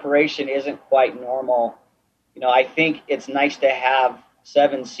the preparation isn't quite normal, I think it's nice to have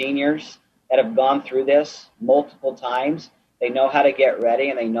 7 seniors that have gone through this multiple times. They know how to get ready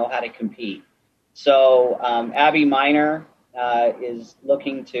and they know how to compete. So Abby Miner is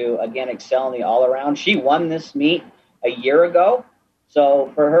looking to, again, excel in the all-around. She won this meet a year ago.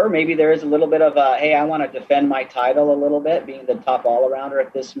 So for her, maybe there is a little bit of a, hey, I want to defend my title a little bit, being the top all-arounder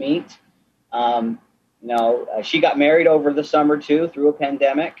at this meet. She got married over the summer, too, through a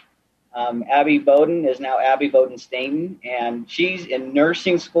pandemic. Abby Bowden is now Abby Bowden-Stainton, and she's in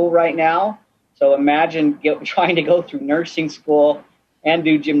nursing school right now. So imagine trying to go through nursing school and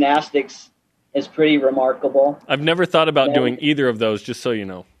do gymnastics is pretty remarkable. I've never thought about doing either of those, just so you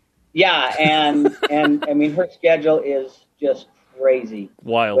know. Yeah, and I mean, her schedule is just crazy.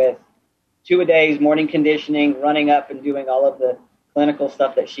 Wild. With 2-a-days, morning conditioning, running up and doing all of the clinical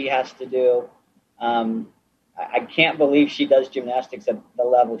stuff that she has to do. I can't believe she does gymnastics at the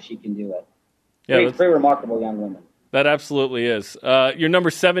level she can do it. Yeah, pretty remarkable young woman. That absolutely is. You're number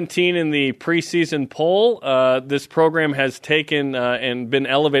 17 in the preseason poll. This program has taken and been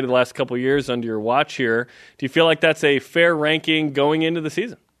elevated the last couple of years under your watch here. Do you feel like that's a fair ranking going into the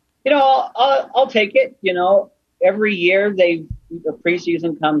season? I'll take it. Every year the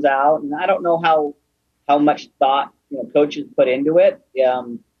preseason comes out, and I don't know how much thought coaches put into it.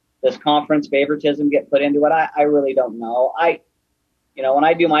 Does conference favoritism get put into it? I really don't know. When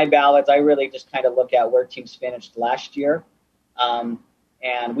I do my ballots, I really just kind of look at where teams finished last year.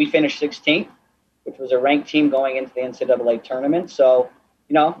 And we finished 16th, which was a ranked team going into the NCAA tournament. So,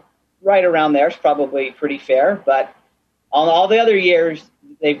 right around there is probably pretty fair. But on all the other years,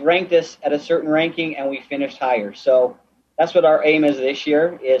 they've ranked us at a certain ranking, and we finished higher. So that's what our aim is this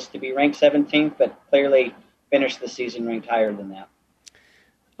year, is to be ranked 17th, but clearly finish the season ranked higher than that.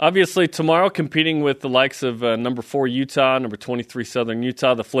 Obviously, tomorrow competing with the likes of number 4 Utah, number 23 Southern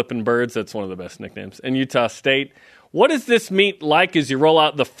Utah, the Flippin' Birds, that's one of the best nicknames, and Utah State. What is this meet like as you roll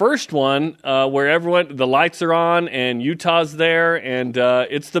out the first one where the lights are on and Utah's there and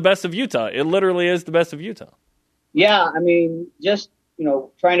it's the best of Utah? It literally is the best of Utah. Yeah, I mean, just,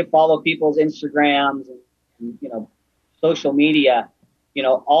 trying to follow people's Instagrams and social media,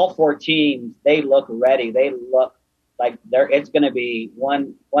 all 4 teams, they look ready. They look like it's going to be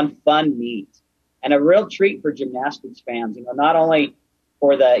one fun meet and a real treat for gymnastics fans. Not only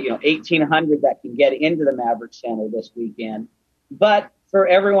for the 1,800 that can get into the Maverick Center this weekend, but for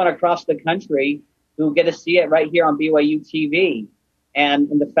everyone across the country who get to see it right here on BYU TV. And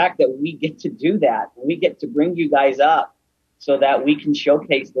the fact that we get to do that, we get to bring you guys up so that we can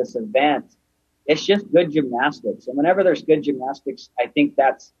showcase this event. It's just good gymnastics, and whenever there's good gymnastics, I think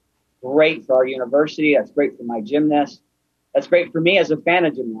that's great for our university. That's great for my gymnasts. That's great for me as a fan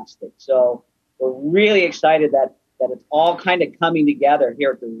of gymnastics. So we're really excited that it's all kind of coming together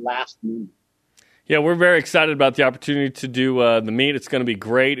here at the last minute. Yeah, we're very excited about the opportunity to do the meet. It's going to be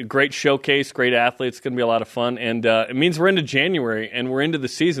great, a great showcase, great athletes. It's going to be a lot of fun. And it means we're into January and we're into the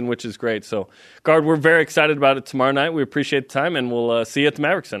season, which is great. So, Guard, we're very excited about it tomorrow night. We appreciate the time, and we'll see you at the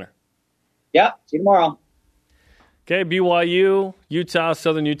Maverick Center. Yeah, see you tomorrow. Okay, BYU, Utah,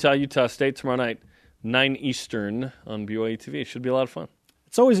 Southern Utah, Utah State tomorrow night, 9 Eastern on BYU TV. Should be a lot of fun.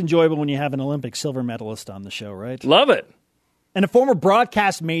 It's always enjoyable when you have an Olympic silver medalist on the show, right? Love it. And a former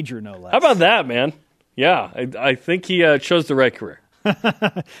broadcast major, no less. How about that, man? Yeah, I think he chose the right career.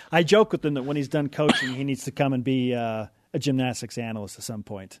 I joke with him that when he's done coaching, he needs to come and be a gymnastics analyst at some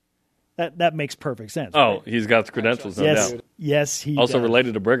point. That makes perfect sense. Oh, right? He's got the credentials, no doubt. Yes, he also does.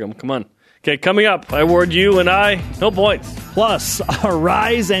 Related to Brigham. Come on. Okay, coming up, I award you and I no points. Plus, our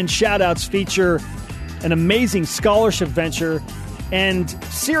Rise and Shoutouts feature an amazing scholarship venture and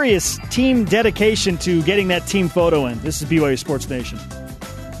serious team dedication to getting that team photo in. This is BYU Sports Nation.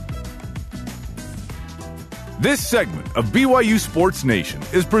 This segment of BYU Sports Nation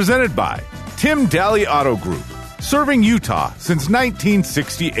is presented by Tim Daly Auto Group, serving Utah since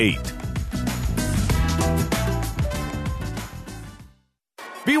 1968.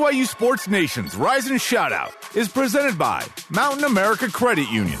 BYU Sports Nation's Rise and Shoutout is presented by Mountain America Credit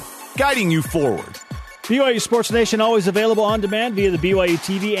Union, guiding you forward. BYU Sports Nation always available on demand via the BYU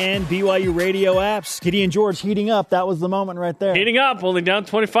TV and BYU radio apps. Gideon George heating up. That was the moment right there. Heating up, only down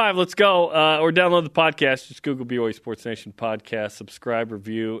 25. Let's go. Or download the podcast. Just Google BYU Sports Nation podcast, subscribe,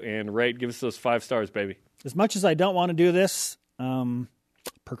 review, and rate. Give us those 5 stars, baby. As much as I don't want to do this,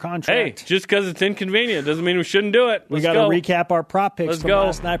 per contract. Hey, just because it's inconvenient doesn't mean we shouldn't do it. We got to recap our prop picks from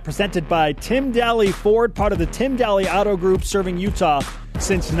last night, presented by Tim Daly Ford, part of the Tim Daly Auto Group, serving Utah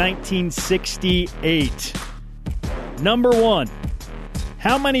since 1968. Number 1,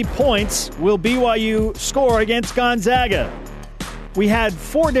 how many points will BYU score against Gonzaga? We had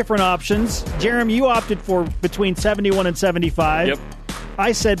 4 different options. Jeremy, you opted for between 71 and 75. Yep.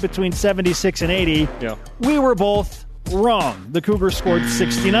 I said between 76 and 80. Yeah. We were both wrong. The Cougars scored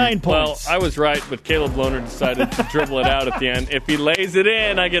 69 points. Well, I was right, but Caleb Lohner decided to dribble it out at the end. If he lays it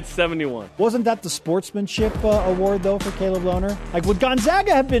in, I get 71. Wasn't that the sportsmanship award, though, for Caleb Lohner? Like, would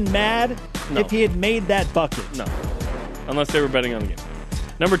Gonzaga have been mad if he had made that bucket? No, unless they were betting on the game.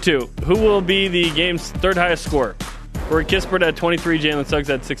 Number 2, who will be the game's third highest scorer? Corey Kispert had 23, Jalen Suggs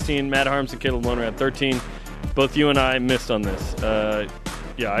had 16, Matt Harms and Caleb Lohner had 13. Both you and I missed on this.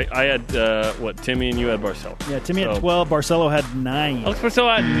 I had, Timmy and you had Barcelo. Yeah, Timmy had 12, Barcelo had 9. Alex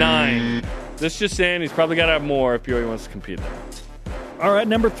Barcelo had 9. This just saying he's probably got to have more if BYU wants to compete. All right,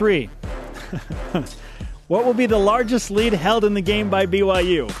 number 3. What will be the largest lead held in the game by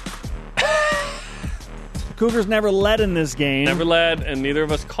BYU? The Cougars never led in this game. Never led, and neither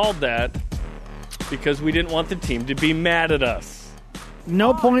of us called that because we didn't want the team to be mad at us.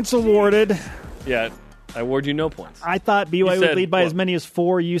 No points awarded. Yeah, I award you no points. I thought BYU would lead by as many as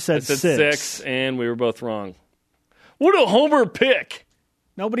 4. You said 6. 6, and we were both wrong. What a homer pick!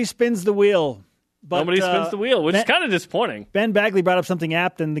 Nobody spins the wheel. But, nobody spins the wheel, which is kind of disappointing. Ben Bagley brought up something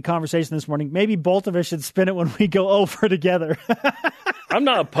apt in the conversation this morning. Maybe both of us should spin it when we go over together. I'm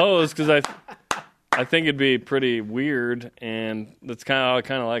not opposed because I think it'd be pretty weird, and that's kind of how I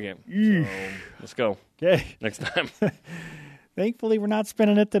kind of like it. So, let's go. Okay. Next time. Thankfully, we're not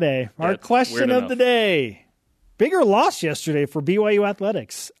spinning it today. Our question of the day. Bigger loss yesterday for BYU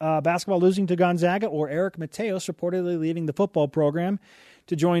athletics. Basketball losing to Gonzaga or Eric Mateos reportedly leaving the football program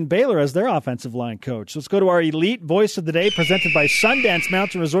to join Baylor as their offensive line coach. Let's go to our elite voice of the day presented by Sundance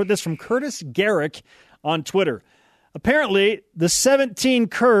Mountain Resort. This from Curtis Garrick on Twitter. Apparently, the 17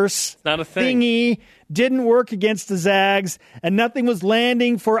 curse thingy didn't work against the Zags, and nothing was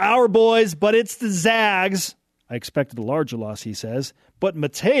landing for our boys, but it's the Zags. I expected a larger loss, he says. But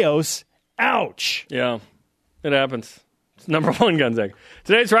Mateos, ouch. Yeah, it happens. It's number 1 Gonzaga.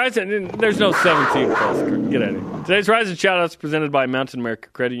 Today's Rise, and there's no 17 plus. Get out of here. Today's Rise and Shoutouts presented by Mountain America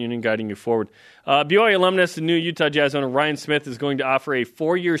Credit Union, guiding you forward. BYU alumnus and new Utah Jazz owner Ryan Smith is going to offer a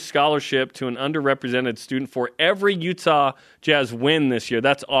 4-year scholarship to an underrepresented student for every Utah Jazz win this year.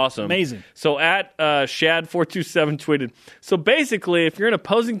 That's awesome. Amazing. So at Shad427 tweeted, so basically if you're an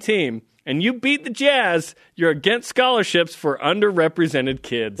opposing team and you beat the Jazz, you're against scholarships for underrepresented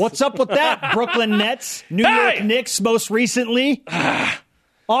kids. What's up with that? Brooklyn Nets, New York Knicks most recently,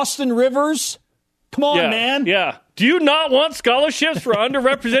 Austin Rivers. Come on, man. Yeah. Do you not want scholarships for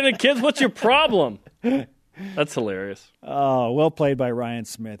underrepresented kids? What's your problem? That's hilarious. Oh, well played by Ryan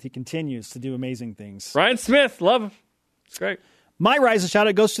Smith. He continues to do amazing things. Ryan Smith, love him. It's great. My Rise and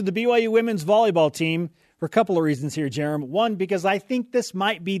Shout-out goes to the BYU women's volleyball team. For a couple of reasons here, Jerem. One, because I think this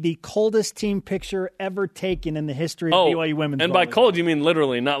might be the coldest team picture ever taken in the history of BYU women's volleyball. And by cold, you mean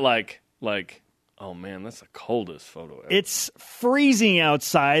literally, not like, oh man, that's the coldest photo ever. It's freezing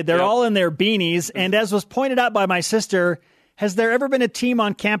outside. They're all in their beanies. And as was pointed out by my sister, has there ever been a team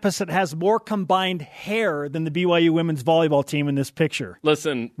on campus that has more combined hair than the BYU women's volleyball team in this picture?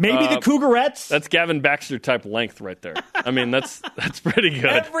 Listen. Maybe the Cougarettes? That's Gavin Baxter type length right there. I mean, that's pretty good.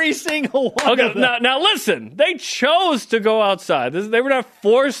 Every single one of them. Now listen. They chose to go outside. They were not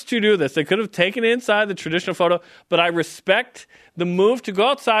forced to do this. They could have taken it inside the traditional photo, but I respect the move to go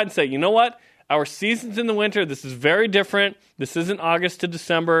outside and say, you know what? Our season's in the winter. This is very different. This isn't August to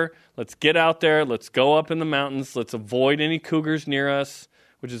December. Let's get out there. Let's go up in the mountains. Let's avoid any cougars near us,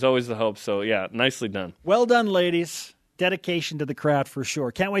 which is always the hope. So, yeah, nicely done. Well done, ladies. Dedication to the crowd for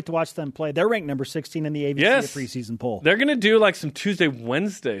sure. Can't wait to watch them play. They're ranked number 16 in the AVC preseason poll. They're going to do like some Tuesday,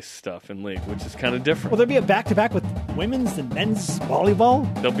 Wednesday stuff in league, which is kind of different. Will there be a back-to-back with women's and men's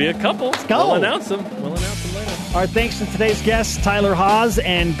volleyball? There'll be a couple. Let's go. We'll announce them later. Our thanks to today's guests, Tyler Haws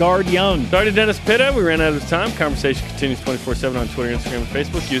and Guard Young. Sorry to Dennis Pitta. We ran out of time. Conversation continues 24/7 on Twitter, Instagram, and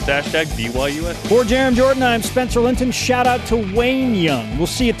Facebook. Use the hashtag BYUS. For Jarom Jordan, I'm Spencer Linton. Shout out to Wayne Young. We'll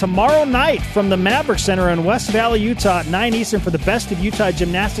see you tomorrow night from the Maverick Center in West Valley, Utah at 9 Eastern for the Best of Utah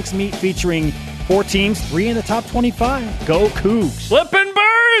Gymnastics meet featuring 4 teams, 3 in the top 25. Go Cougs. Flippin'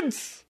 birds!